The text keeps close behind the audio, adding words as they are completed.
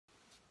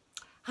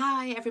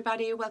Hi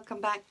everybody, welcome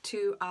back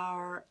to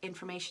our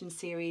information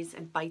series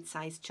and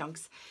bite-sized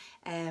chunks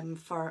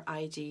for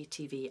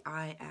IGTV.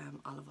 I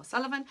am Olive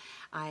O'Sullivan.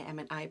 I am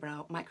an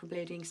eyebrow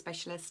microblading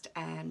specialist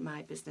and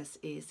my business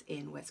is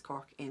in West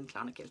Cork in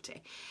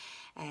Clonakilty.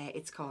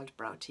 It's called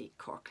Browty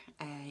Cork.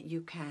 You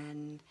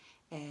can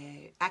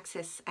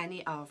access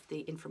any of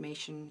the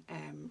information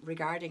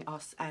regarding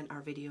us and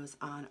our videos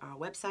on our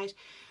website,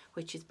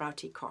 which is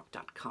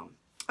browtycork.com.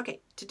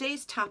 Okay,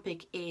 today's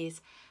topic is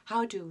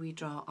how do we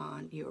draw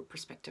on your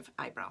prospective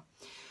eyebrow?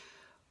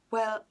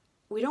 Well,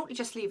 we don't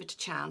just leave it to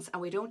chance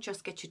and we don't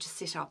just get you to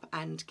sit up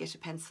and get a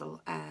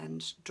pencil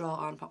and draw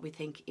on what we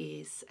think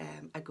is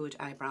a good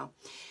eyebrow.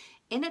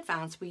 In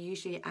advance, we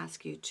usually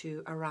ask you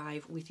to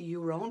arrive with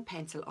your own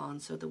pencil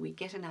on so that we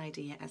get an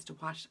idea as to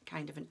what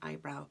kind of an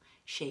eyebrow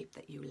shape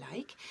that you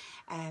like.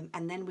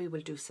 And then we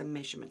will do some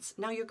measurements.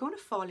 Now you're going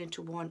to fall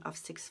into one of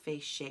 6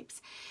 face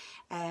shapes.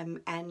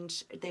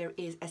 And there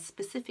is a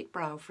specific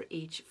brow for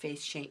each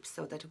face shape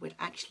so that it would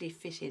actually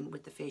fit in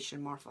with the facial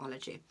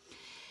morphology.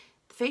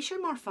 The facial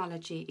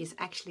morphology is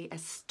actually a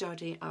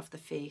study of the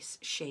face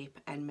shape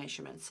and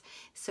measurements.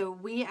 So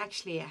we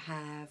actually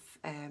have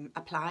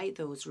applied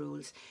those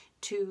rules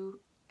to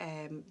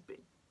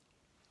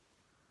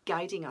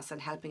guiding us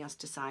and helping us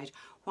decide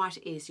what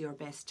is your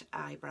best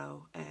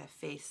eyebrow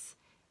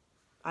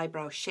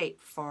eyebrow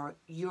shape for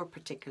your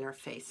particular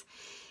face.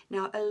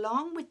 Now,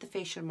 along with the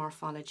facial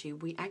morphology,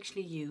 we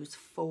actually use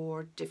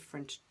 4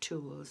 different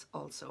tools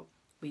also.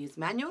 We use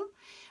manual,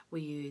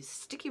 we use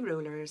sticky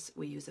rulers,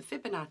 we use a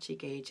Fibonacci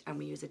gauge, and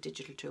we use a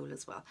digital tool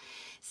as well.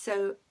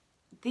 So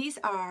these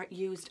are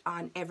used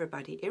on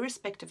everybody,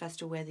 irrespective as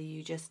to whether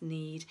you just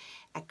need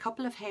a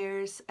couple of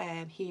hairs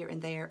here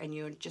and there and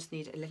you just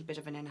need a little bit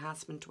of an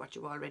enhancement to what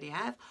you already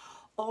have,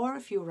 or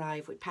if you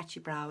arrive with patchy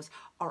brows,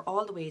 or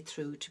all the way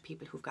through to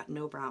people who've got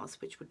no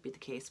brows, which would be the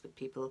case with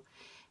people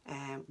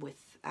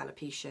with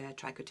alopecia,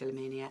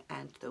 trichotillomania,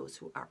 and those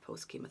who are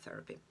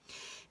post-chemotherapy.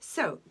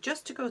 So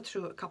just to go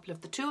through a couple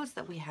of the tools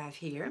that we have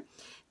here,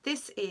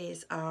 this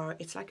is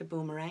it's like a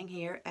boomerang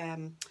here.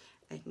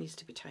 It needs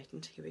to be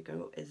tightened. Here we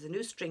go. There's a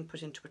new string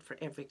put into it for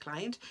every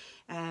client.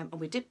 And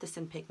we dip this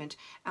in pigment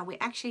and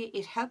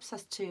it helps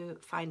us to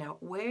find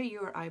out where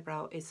your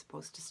eyebrow is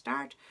supposed to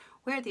start,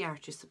 where the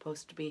arch is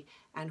supposed to be,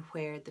 and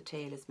where the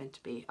tail is meant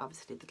to be.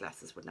 Obviously the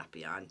glasses would not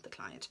be on the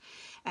client.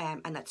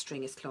 And that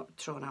string is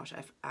thrown out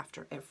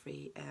after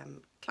every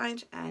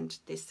client, and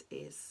this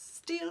is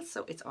steel,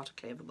 so it's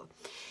autoclavable.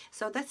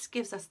 So this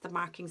gives us the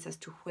markings as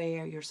to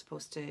where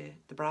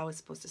the brow is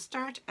supposed to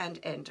start and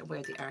end, and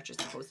where the arch is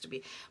supposed to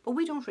be. But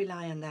we don't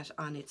rely on that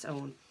on its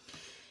own.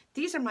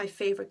 These are my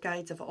favourite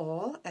guides of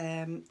all.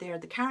 They're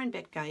the Karen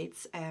Beck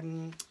guides.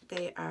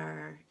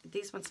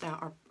 These ones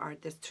now are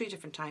there's 3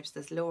 different types.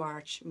 There's low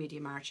arch,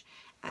 medium arch,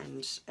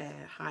 and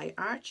high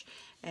arch.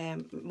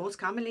 Most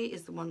commonly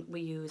is the one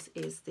we use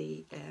is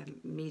the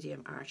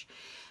medium arch.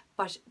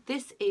 But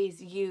this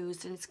is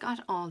used, and it's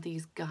got all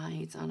these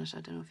guides on it.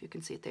 I don't know if you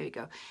can see it. There you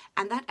go.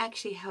 And that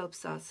actually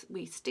helps us.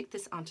 We stick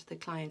this onto the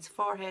client's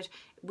forehead.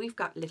 We've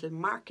got little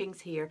markings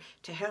here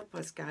to help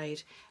us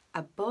guide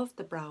above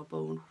the brow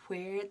bone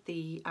where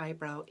the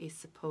eyebrow is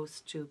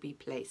supposed to be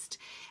placed.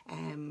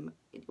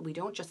 We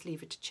don't just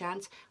leave it to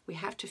chance. We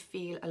have to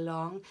feel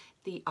along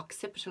the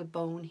occipital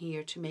bone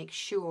here to make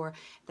sure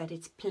that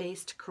it's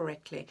placed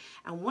correctly.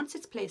 And once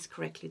it's placed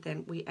correctly,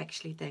 then we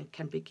actually then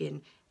can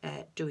begin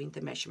doing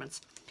the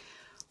measurements.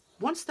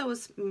 Once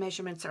those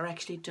measurements are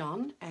actually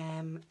done,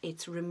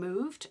 it's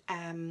removed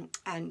and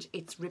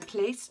it's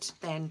replaced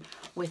then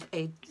with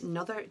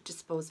another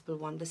disposable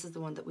one. This is the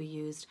one that we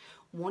used.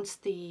 Once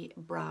the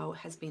brow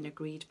has been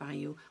agreed by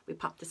you, we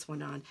pop this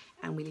one on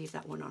and we leave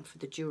that one on for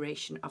the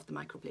duration of the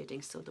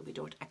microblading so that we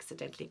don't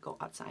accidentally go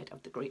outside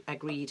of the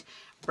agreed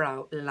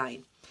brow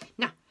line.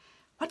 Now,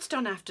 what's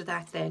done after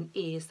that then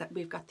is that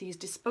we've got these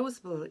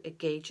disposable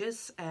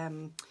gauges,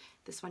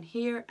 this one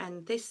here,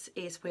 and this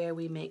is where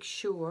we make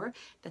sure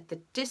that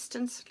the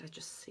distance, let's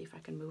just see if I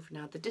can move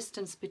now, the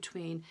distance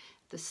between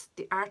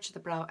the arch of the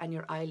brow and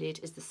your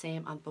eyelid is the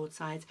same on both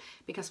sides,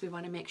 because we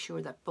want to make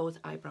sure that both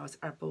eyebrows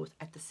are both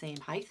at the same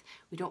height.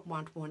 We don't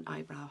want one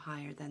eyebrow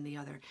higher than the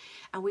other.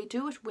 And we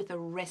do it with a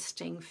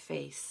resting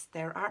face.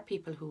 There are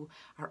people who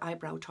are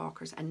eyebrow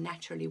talkers and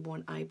naturally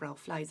one eyebrow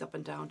flies up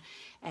and down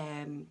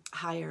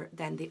higher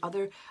than the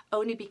other,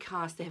 only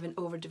because they have an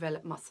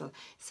overdeveloped muscle.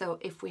 So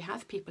if we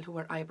have people who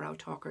are eyebrow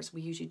talkers,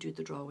 we usually do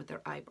the draw with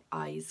their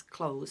eyes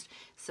closed,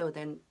 so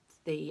then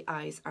the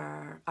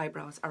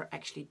eyebrows are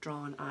actually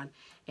drawn on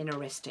in a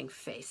resting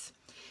face.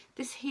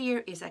 This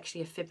here is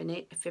actually a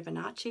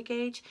Fibonacci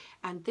gauge,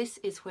 and this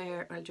is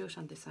where, I'll do it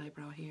on this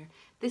eyebrow here,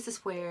 this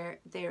is where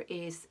there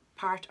is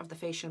part of the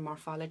facial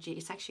morphology.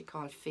 It's actually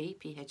called Phi,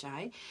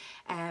 P-H-I,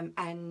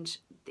 and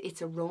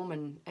it's a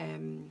Roman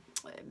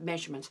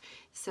measurement.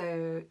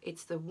 So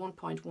it's the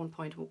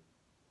 1.18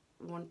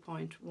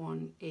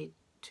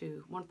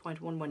 to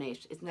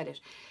 1.118, isn't that it?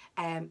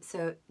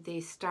 So the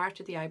start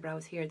of the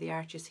eyebrows here, the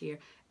arches here,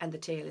 and the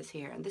tail is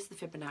here, and this is the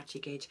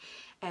Fibonacci gauge.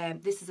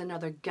 This is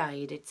another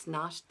guide. It's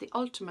not the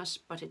ultimate,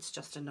 but it's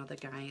just another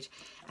guide.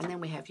 And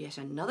then we have yet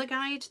another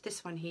guide.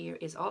 This one here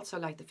is also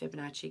like the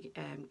Fibonacci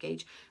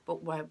gauge,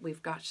 but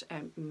we've got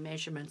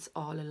measurements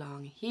all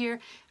along here.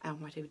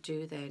 And what I would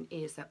do then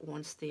is that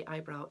once the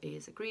eyebrow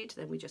is agreed,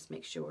 then we just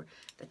make sure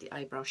that the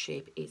eyebrow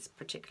shape is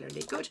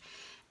particularly good.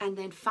 And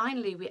then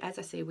finally, we, as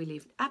I say, we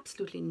leave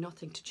absolutely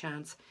nothing to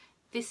chance.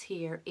 This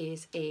here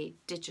is a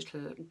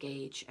digital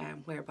gauge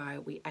whereby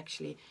we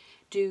actually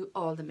do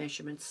all the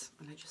measurements.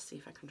 And I just see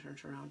if I can turn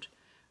it around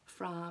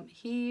from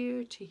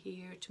here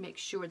to make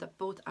sure that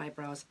both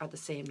eyebrows are the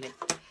same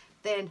length.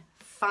 Then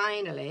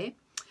finally,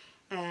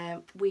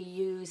 we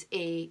use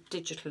a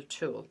digital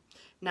tool.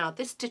 Now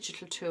this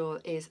digital tool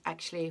is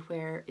actually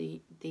where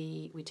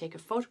we take a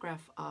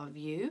photograph of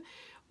you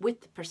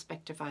with the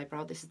perspective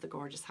eyebrow. This is the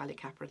gorgeous Holly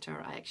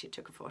Caprator. I actually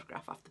took a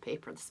photograph off the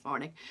paper this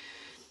morning.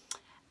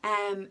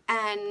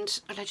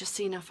 And I just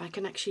see if I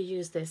can actually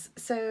use this.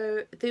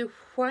 So the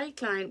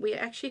white line, we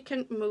actually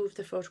can move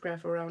the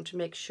photograph around to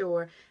make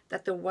sure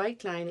that the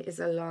white line is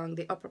along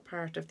the upper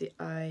part of the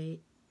eye,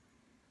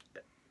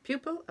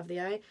 pupil of the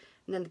eye,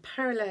 and then the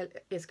parallel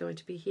is going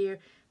to be here.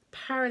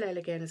 Parallel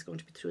again is going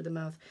to be through the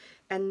mouth,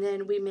 and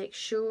then we make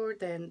sure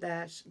then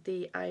that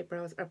the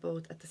eyebrows are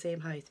both at the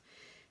same height.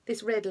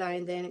 This red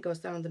line then it goes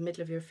down the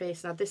middle of your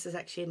face. Now this is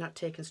actually not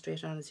taken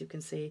straight on, as you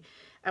can see,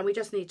 and we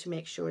just need to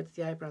make sure that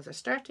the eyebrows are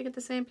starting at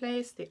the same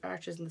place, the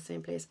arch is in the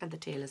same place, and the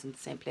tail is in the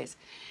same place.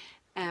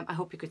 I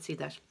hope you could see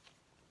that.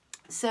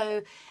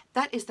 So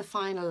that is the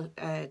final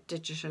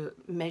digital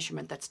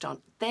measurement that's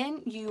done.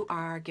 Then you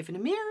are given a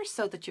mirror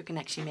so that you can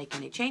actually make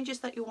any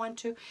changes that you want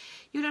to.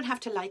 You don't have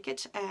to like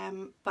it,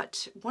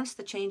 but once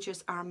the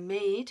changes are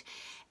made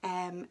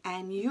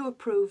and you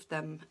approve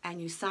them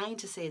and you sign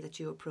to say that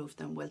you approve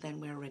them, well then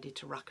we're ready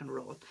to rock and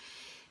roll.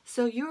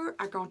 So you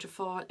are going to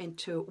fall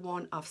into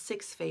one of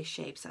 6 face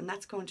shapes, and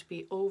that's going to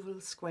be oval,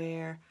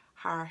 square,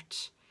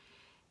 heart,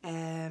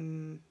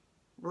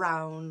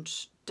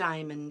 round,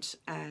 diamond,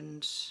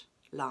 and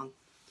long.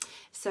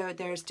 So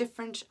there's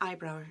different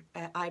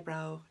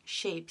eyebrow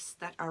shapes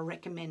that are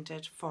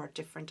recommended for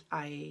different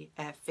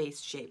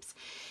face shapes.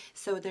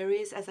 So there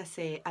is, as I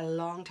say, a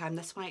long time.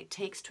 That's why it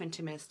takes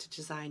 20 minutes to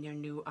design your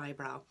new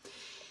eyebrow.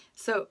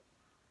 So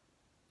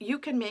you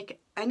can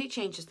make any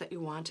changes that you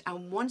want,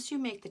 and once you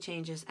make the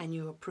changes and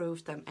you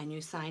approve them and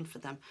you sign for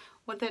them,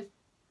 well then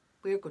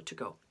we're good to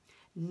go.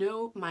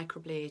 No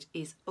microblade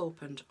is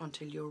opened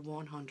until you're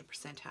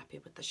 100% happy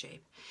with the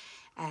shape.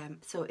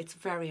 So it's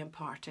very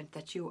important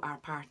that you are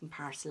part and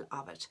parcel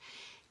of it.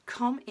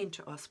 Come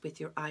into us with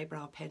your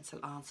eyebrow pencil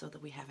on so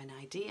that we have an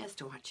idea as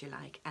to what you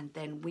like, and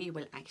then we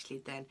will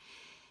actually then,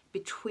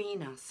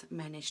 between us,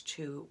 manage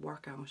to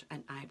work out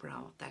an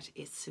eyebrow that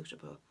is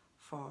suitable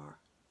for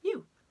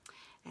you.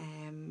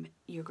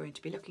 You're going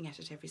to be looking at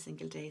it every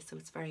single day, so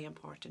it's very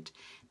important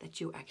that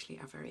you actually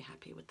are very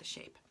happy with the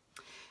shape.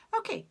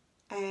 Okay.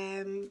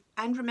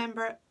 And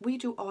remember, we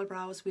do all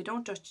brows. We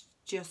don't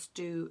just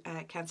do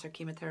cancer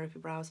chemotherapy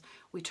brows.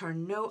 We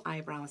turn no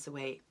eyebrows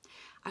away.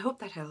 I hope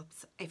that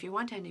helps. If you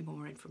want any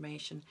more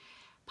information,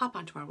 pop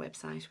onto our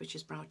website, which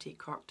is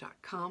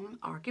browteacork.com,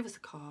 or give us a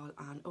call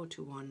on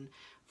 021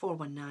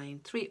 419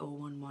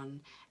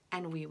 3011,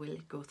 and we will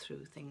go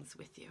through things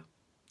with you.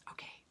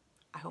 Okay,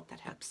 I hope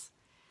that helps.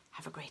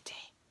 Have a great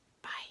day.